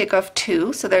yarn, and take off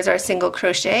 2. So there's our single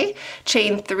crochet.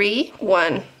 Chain 3,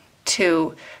 1,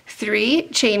 2, 3,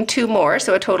 chain 2 more,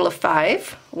 so a total of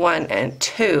 5, 1 and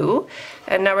 2.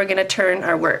 And now we're going to turn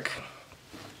our work.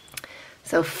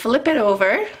 So flip it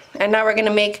over, and now we're going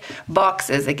to make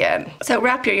boxes again. So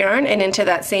wrap your yarn and into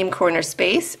that same corner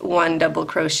space, 1 double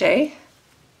crochet.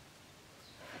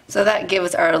 So that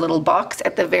gives our little box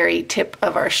at the very tip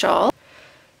of our shawl.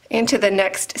 Into the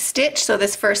next stitch, so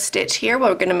this first stitch here,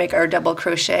 we're going to make our double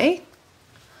crochet.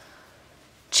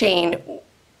 Chain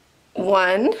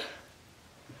 1,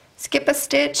 skip a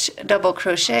stitch, double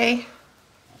crochet,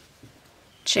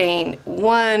 chain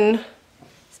 1,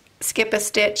 skip a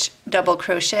stitch, double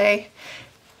crochet,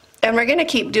 and we're going to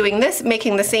keep doing this,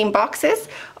 making the same boxes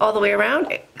all the way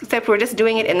around, except we're just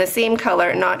doing it in the same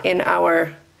color, not in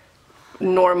our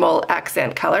normal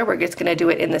accent color. We're just going to do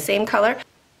it in the same color.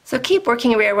 So keep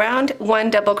working your way around, 1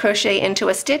 double crochet into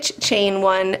a stitch, chain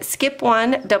 1, skip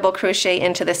 1, double crochet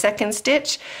into the second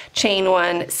stitch, chain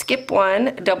 1, skip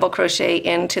 1, double crochet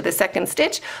into the second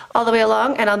stitch, all the way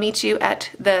along, and I'll meet you at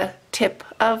the tip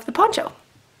of the poncho.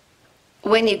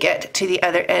 When you get to the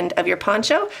other end of your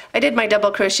poncho, I did my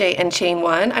double crochet and chain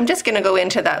 1. I'm just going to go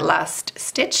into that last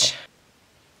stitch.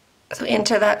 So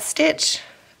into that stitch,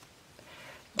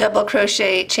 double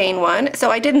crochet, chain 1. So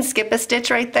I didn't skip a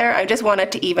stitch right there. I just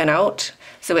wanted to even out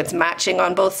so it's matching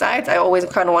on both sides. I always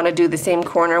kind of want to do the same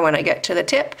corner when I get to the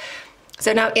tip.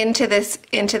 So now into this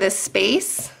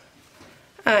space,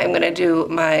 I'm going to do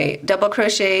my double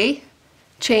crochet,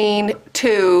 chain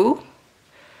 2,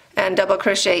 and double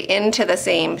crochet into the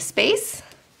same space,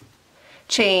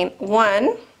 chain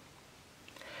 1,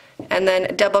 and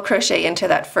then double crochet into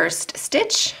that first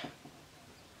stitch.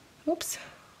 Oops.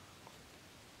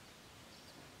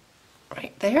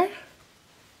 Right there.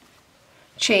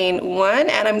 Chain 1,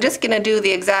 and I'm just going to do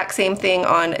the exact same thing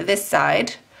on this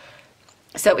side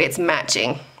so it's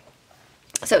matching.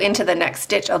 So into the next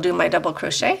stitch I'll do my double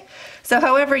crochet. So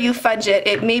however you fudge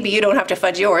it, maybe you don't have to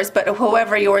fudge yours, but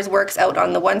however yours works out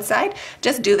on the one side,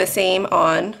 just do the same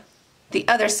on the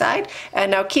other side.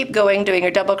 And now keep going, doing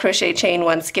your double crochet, chain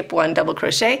 1, skip 1, double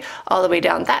crochet all the way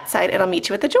down that side, and I'll meet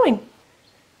you at the join.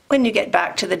 When you get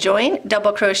back to the join,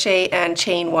 double crochet and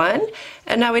chain 1,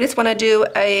 and now we just want to do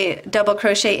a double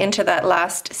crochet into that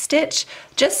last stitch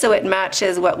just so it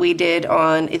matches what we did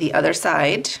on the other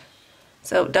side.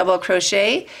 So double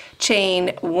crochet,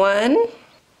 chain 1,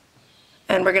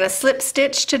 and we're going to slip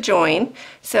stitch to join.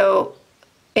 So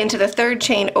into the third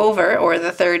chain over, or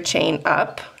the third chain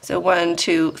up. So 1,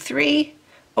 2, 3,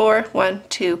 or 1,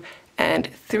 2, and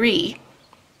 3.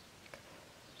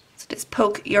 So just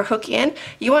poke your hook in.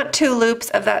 You want 2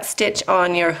 loops of that stitch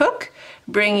on your hook.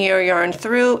 Bring your yarn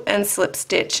through and slip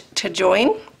stitch to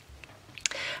join.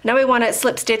 Now we want to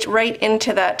slip stitch right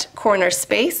into that corner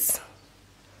space.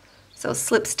 So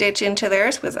slip stitch into there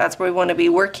because that's where we want to be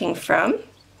working from.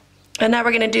 And now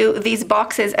we're going to do these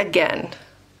boxes again.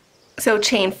 So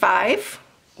chain 5,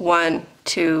 1,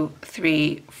 2,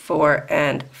 3, 4,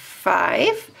 and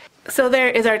 5. So there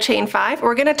is our chain 5.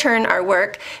 We're going to turn our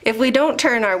work. If we don't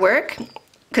turn our work,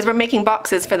 because we're making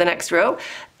boxes for the next row,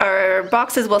 our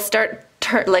boxes will start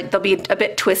they'll be a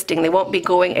bit twisting. They won't be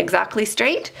going exactly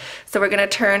straight. So we're going to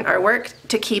turn our work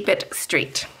to keep it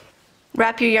straight.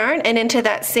 Wrap your yarn and into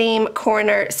that same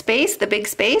corner space, the big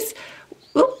space,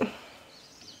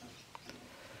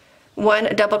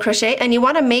 1 double crochet, and you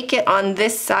want to make it on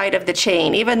this side of the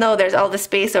chain. Even though there's all the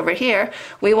space over here,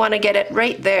 we want to get it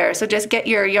right there. So just get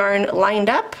your yarn lined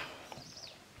up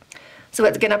so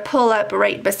it's going to pull up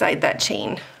right beside that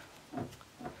chain.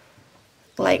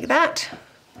 Like that.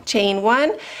 Chain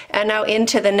 1, and now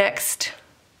into the next,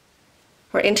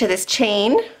 or into this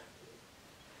chain.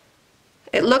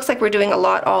 It looks like we're doing a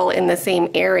lot all in the same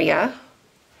area.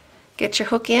 Get your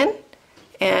hook in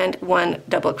and 1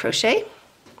 double crochet,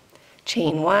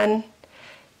 chain 1,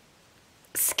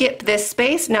 skip this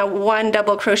space, now 1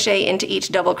 double crochet into each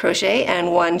double crochet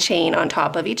and 1 chain on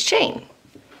top of each chain.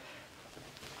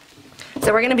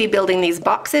 So we're going to be building these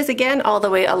boxes again all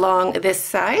the way along this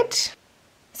side.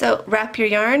 So wrap your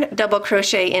yarn, double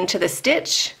crochet into the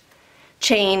stitch,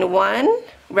 chain 1,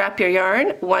 wrap your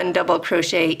yarn, 1 double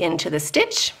crochet into the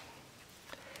stitch.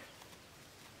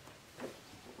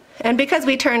 And because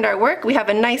we turned our work, we have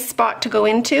a nice spot to go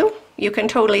into. You can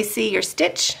totally see your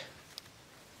stitch.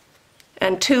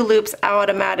 And 2 loops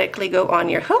automatically go on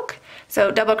your hook.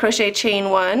 So double crochet, chain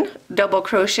 1, double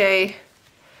crochet,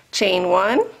 chain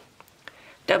 1,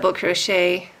 double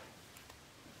crochet,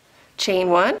 chain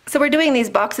 1. So we're doing these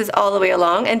boxes all the way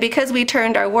along, and because we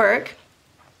turned our work,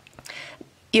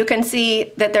 you can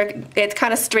see that it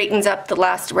kind of straightens up the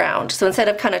last round. So instead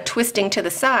of kind of twisting to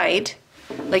the side,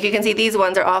 like you can see these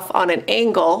ones are off on an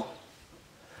angle,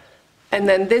 and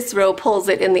then this row pulls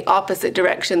it in the opposite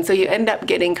direction, so you end up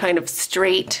getting kind of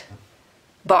straight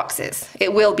boxes.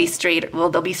 It will be straight, well,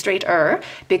 they'll be straighter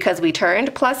because we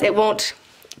turned, plus it won't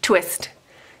twist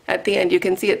at the end. You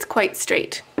can see it's quite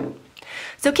straight.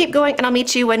 So keep going and I'll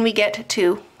meet you when we get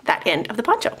to that end of the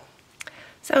poncho.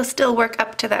 So still work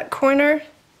up to that corner,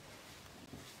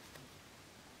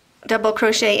 double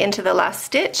crochet into the last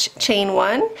stitch, chain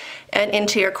 1, and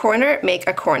into your corner, make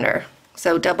a corner.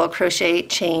 So double crochet,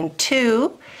 chain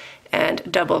 2,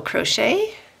 and double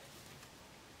crochet,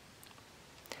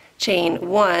 chain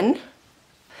 1,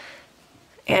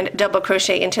 and double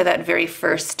crochet into that very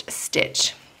first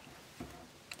stitch,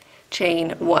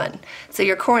 chain 1. So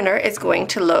your corner is going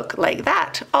to look like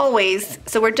that, always.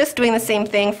 So we're just doing the same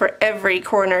thing for every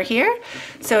corner here.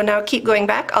 So now keep going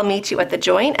back, I'll meet you at the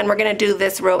join, and we're gonna do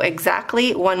this row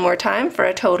exactly one more time for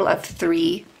a total of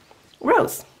 3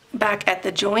 rows. Back at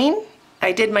the join,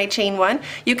 I did my chain 1.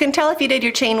 You can tell if you did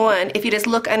your chain 1, if you just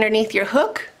look underneath your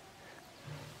hook,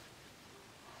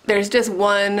 there's just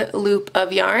 1 loop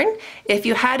of yarn. If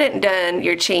you hadn't done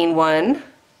your chain 1,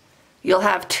 you'll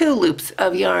have 2 loops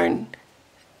of yarn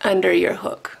under your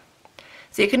hook.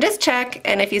 So you can just check,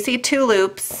 and if you see 2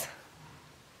 loops,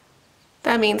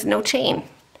 that means no chain.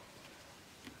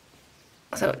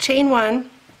 So chain 1,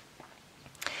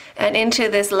 and into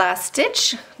this last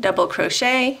stitch, double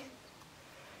crochet,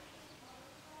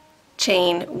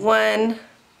 chain 1,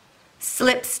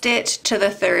 slip stitch to the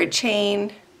 3rd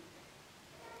chain,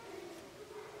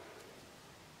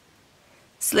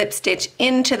 slip stitch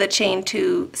into the chain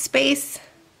 2 space,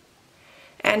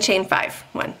 and chain 5.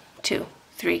 1, 2,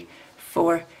 3,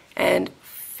 4, and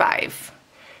 5.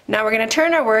 Now we're going to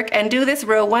turn our work and do this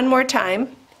row one more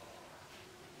time.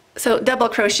 So double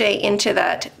crochet into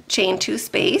that chain 2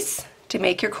 space to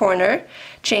make your corner,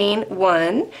 chain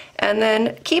 1, and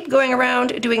then keep going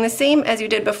around doing the same as you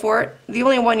did before. The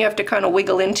only one you have to kind of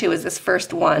wiggle into is this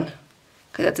first one,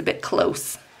 because that's a bit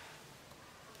close.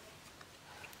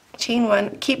 Chain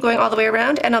 1, keep going all the way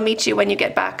around, and I'll meet you when you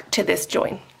get back to this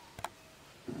join.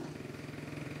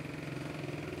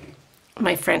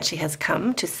 My Frenchie has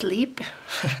come to sleep,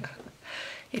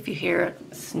 if you hear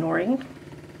snoring.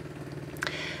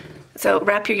 So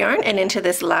wrap your yarn and into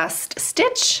this last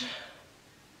stitch.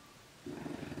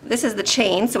 This is the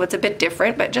chain, so it's a bit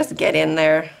different, but just get in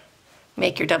there.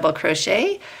 Make your double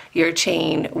crochet, your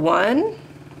chain 1,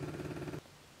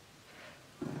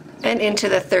 and into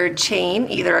the 3rd chain,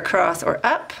 either across or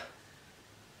up.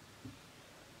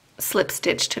 Slip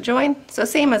stitch to join. So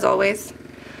same as always.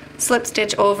 Slip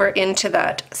stitch over into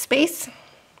that space.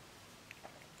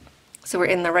 So we're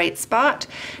in the right spot.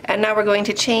 And now we're going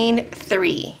to chain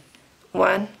 3.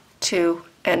 1, 2,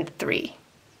 and 3.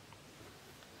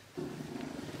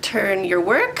 Turn your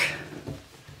work.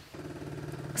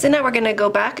 So now we're going to go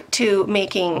back to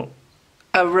making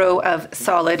a row of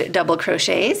solid double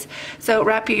crochets. So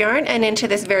wrap your yarn and into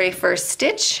this very first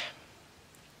stitch,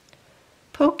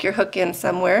 poke your hook in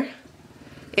somewhere.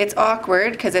 It's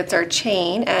awkward because it's our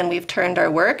chain and we've turned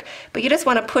our work, but you just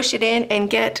want to push it in and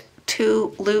get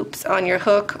 2 loops on your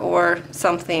hook or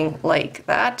something like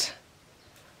that.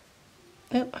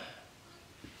 Oop.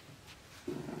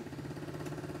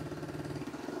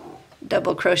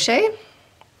 Double crochet,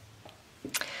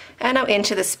 and now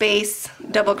into the space,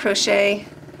 double crochet,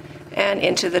 and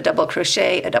into the double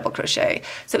crochet, a double crochet.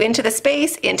 So into the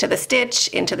space, into the stitch,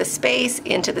 into the space,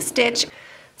 into the stitch.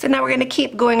 So now we're going to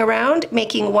keep going around,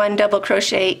 making 1 double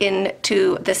crochet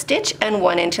into the stitch and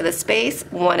 1 into the space,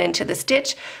 1 into the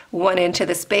stitch, 1 into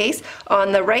the space.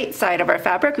 On the right side of our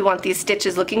fabric, we want these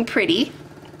stitches looking pretty.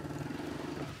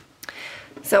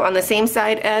 So on the same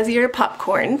side as your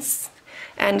popcorns.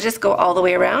 And just go all the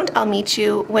way around. I'll meet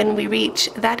you when we reach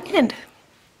that end.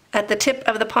 At the tip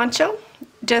of the poncho,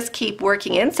 just keep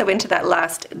working in, so into that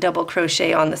last double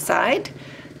crochet on the side,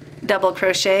 double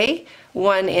crochet,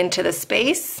 1 into the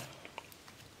space,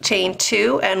 chain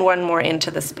 2, and 1 more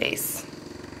into the space.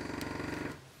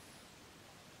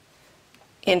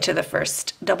 Into the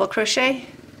first double crochet,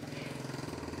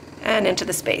 and into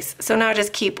the space. So now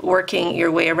just keep working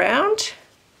your way around.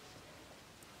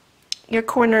 Your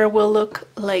corner will look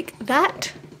like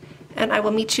that, and I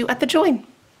will meet you at the join.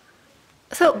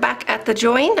 So back at the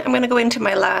join, I'm going to go into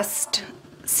my last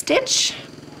stitch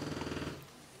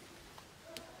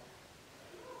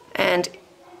and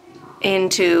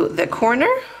into the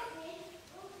corner.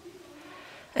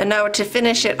 And now to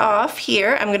finish it off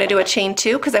here, I'm going to do a chain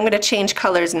 2 because I'm going to change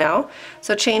colors now.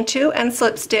 So chain 2 and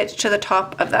slip stitch to the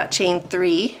top of that chain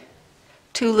 3,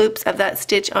 2 loops of that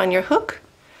stitch on your hook.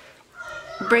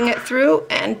 Bring it through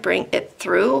and bring it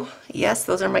through. Yes,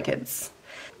 those are my kids.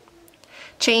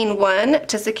 Chain 1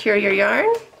 to secure your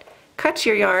yarn, cut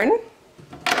your yarn,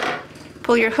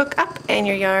 pull your hook up and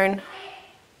your yarn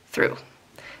through.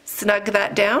 Snug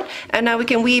that down, and now we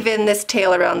can weave in this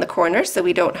tail around the corner so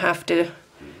we don't have to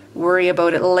worry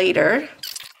about it later.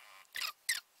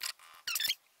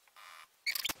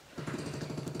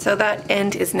 So that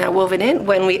end is now woven in.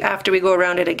 After we go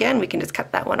around it again, we can just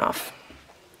cut that one off.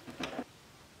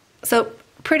 So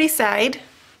pretty side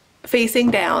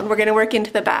facing down, we're going to work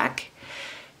into the back,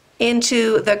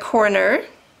 into the corner.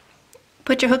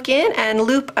 Put your hook in and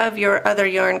loop of your other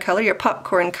yarn color, your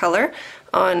popcorn color,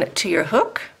 onto your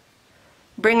hook.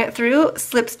 Bring it through,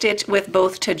 slip stitch with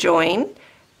both to join.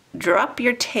 Drop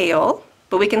your tail,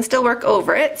 but we can still work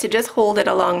over it, so just hold it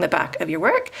along the back of your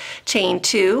work. Chain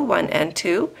 2, 1 and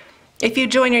 2. If you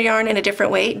join your yarn in a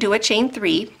different way, do a chain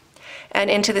 3. And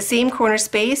into the same corner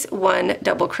space, 1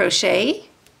 double crochet,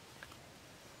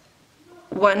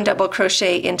 1 double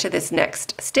crochet into this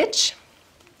next stitch,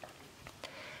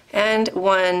 and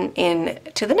 1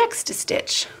 into the next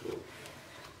stitch.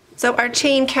 So our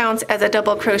chain counts as a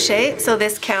double crochet, so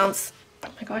this counts, oh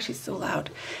my gosh, he's so loud.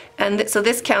 And so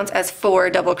this counts as 4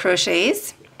 double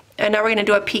crochets. And now we're going to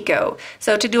do a picot.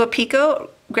 So to do a picot,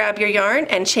 grab your yarn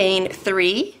and chain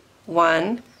 3,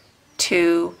 1,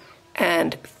 2,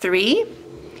 and 3.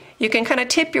 You can kind of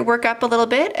tip your work up a little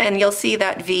bit and you'll see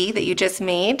that V that you just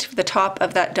made, the top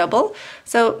of that double.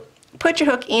 So put your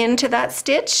hook into that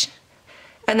stitch,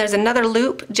 and there's another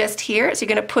loop just here, so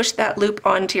you're going to push that loop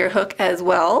onto your hook as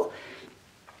well.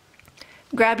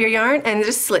 Grab your yarn and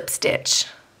just slip stitch.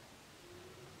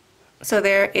 So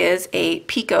there is a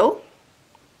picot.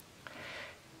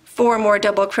 4 more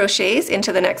double crochets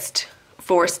into the next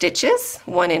 4 stitches,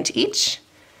 1 into each.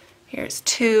 Here's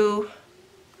 2,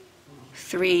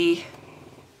 3,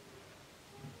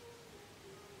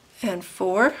 and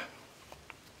 4.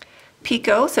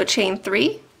 Picot, so chain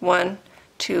 3, 1,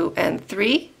 2, and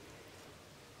 3.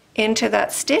 Into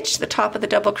that stitch, the top of the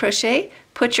double crochet,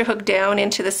 put your hook down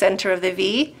into the center of the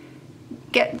V,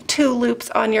 get 2 loops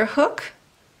on your hook,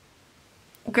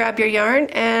 grab your yarn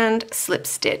and slip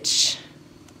stitch.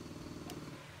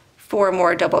 4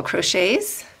 more double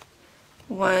crochets.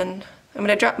 1, I'm going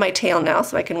to drop my tail now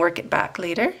so I can work it back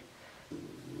later.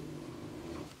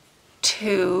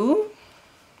 2,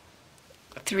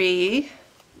 3,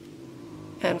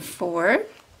 and 4.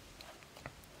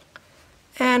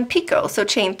 And picot, so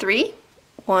chain 3,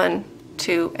 1,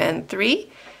 2, and 3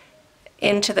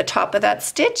 into the top of that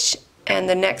stitch, and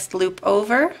the next loop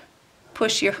over,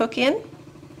 push your hook in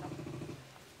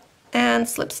and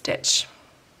slip stitch.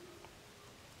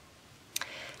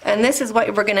 And this is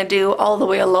what we're going to do all the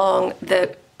way along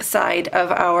the side of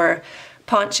our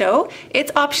poncho.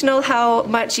 It's optional how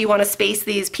much you want to space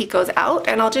these picots out,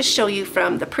 and I'll just show you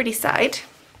from the pretty side.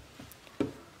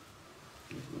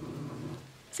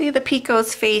 See, the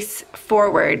picots face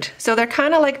forward, so they're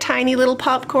kind of like tiny little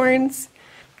popcorns.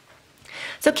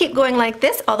 So keep going like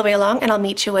this all the way along, and I'll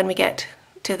meet you when we get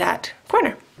to that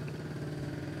corner.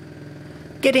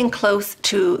 Getting close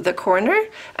to the corner,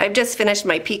 I've just finished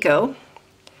my picot.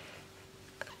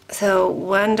 So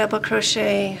 1 double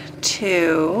crochet,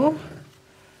 2,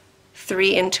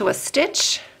 3 into a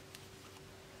stitch,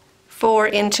 4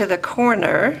 into the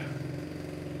corner,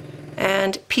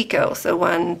 and picot, so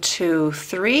 1, 2,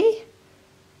 3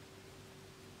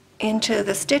 into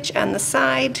the stitch and the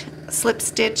side, slip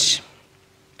stitch,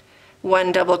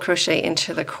 1 double crochet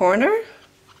into the corner,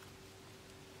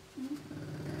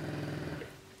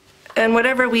 and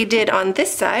whatever we did on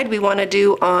this side we want to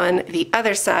do on the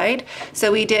other side.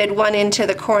 So we did 1 into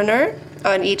the corner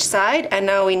on each side, and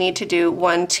now we need to do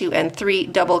 1, 2, and 3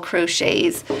 double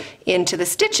crochets into the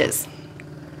stitches.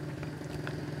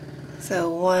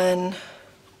 So 1,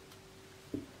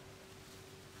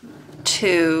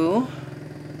 2,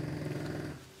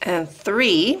 and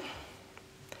 3,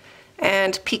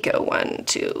 and picot 1,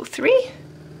 2, 3.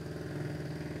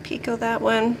 Picot that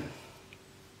one.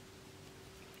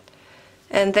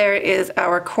 And there is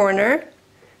our corner,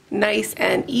 nice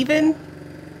and even.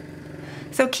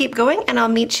 So keep going and I'll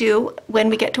meet you when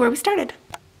we get to where we started.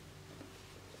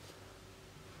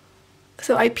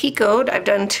 So I picoed, I've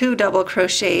done 2 double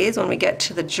crochets when we get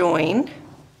to the join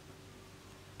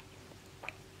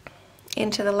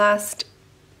into the last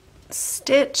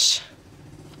stitch.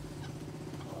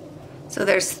 So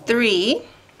there's 3.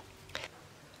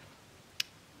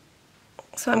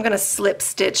 So I'm going to slip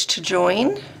stitch to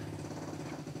join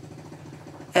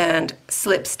and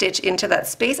slip stitch into that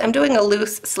space. I'm doing a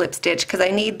loose slip stitch because I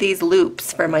need these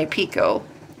loops for my picot.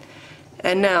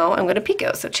 And now I'm going to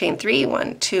picot. So chain 3,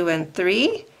 1, 2, and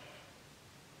 3.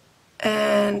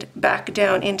 And back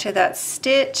down into that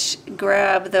stitch,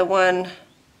 grab the one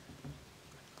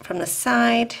from the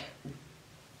side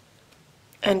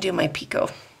and do my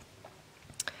picot.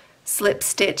 Slip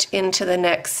stitch into the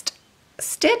next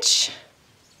stitch.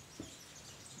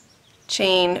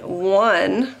 Chain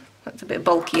 1, that's a bit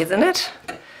bulky, isn't it?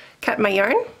 Cut my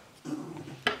yarn,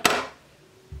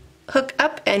 hook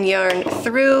up and yarn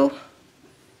through,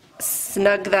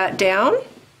 snug that down,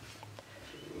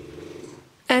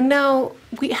 and now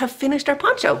we have finished our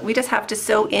poncho. We just have to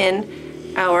sew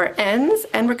in our ends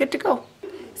and we're good to go.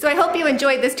 So I hope you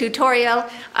enjoyed this tutorial.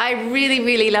 I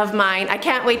really love mine. I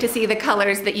can't wait to see the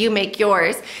colors that you make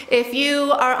yours. If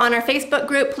you are on our Facebook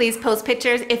group, please post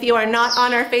pictures. If you are not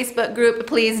on our Facebook group,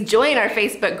 please join our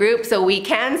Facebook group so we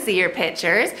can see your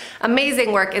pictures.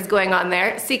 Amazing work is going on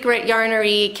there. Secret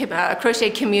Yarnery Crochet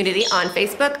Community on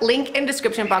Facebook. Link in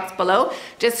description box below.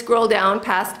 Just scroll down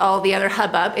past all the other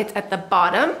hubbub. It's at the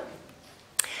bottom.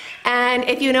 And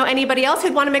if you know anybody else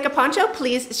who'd want to make a poncho,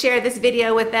 please share this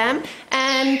video with them.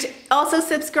 And also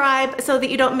subscribe so that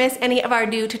you don't miss any of our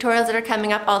new tutorials that are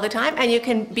coming up all the time, and you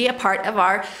can be a part of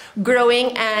our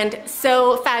growing and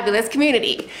so fabulous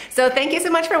community. So thank you so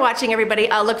much for watching, everybody.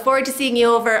 I'll look forward to seeing you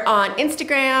over on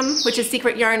Instagram, which is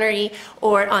Secret Yarnery,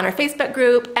 or on our Facebook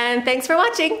group. And thanks for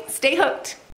watching. Stay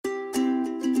hooked.